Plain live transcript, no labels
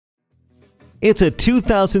It's a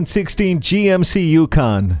 2016 GMC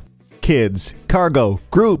Yukon. Kids, cargo,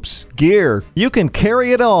 groups, gear. You can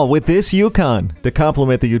carry it all with this Yukon. To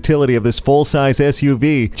complement the utility of this full-size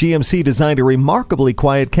SUV, GMC designed a remarkably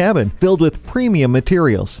quiet cabin filled with premium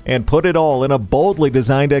materials and put it all in a boldly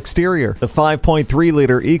designed exterior. The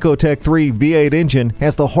 5.3-liter Ecotec 3 V8 engine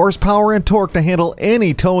has the horsepower and torque to handle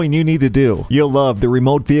any towing you need to do. You'll love the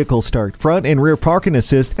remote vehicle start, front and rear parking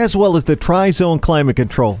assist, as well as the tri-zone climate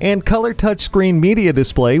control and color touchscreen media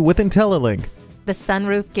display with IntelliLink. The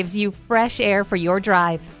sunroof gives you fresh air for your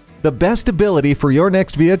drive. The best ability for your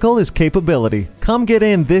next vehicle is capability. Come get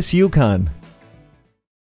in this Yukon.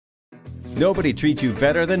 Nobody treats you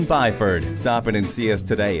better than Byford. Stop in and see us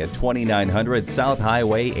today at 2900 South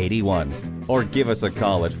Highway 81. Or give us a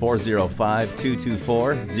call at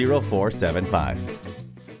 405-224-0475.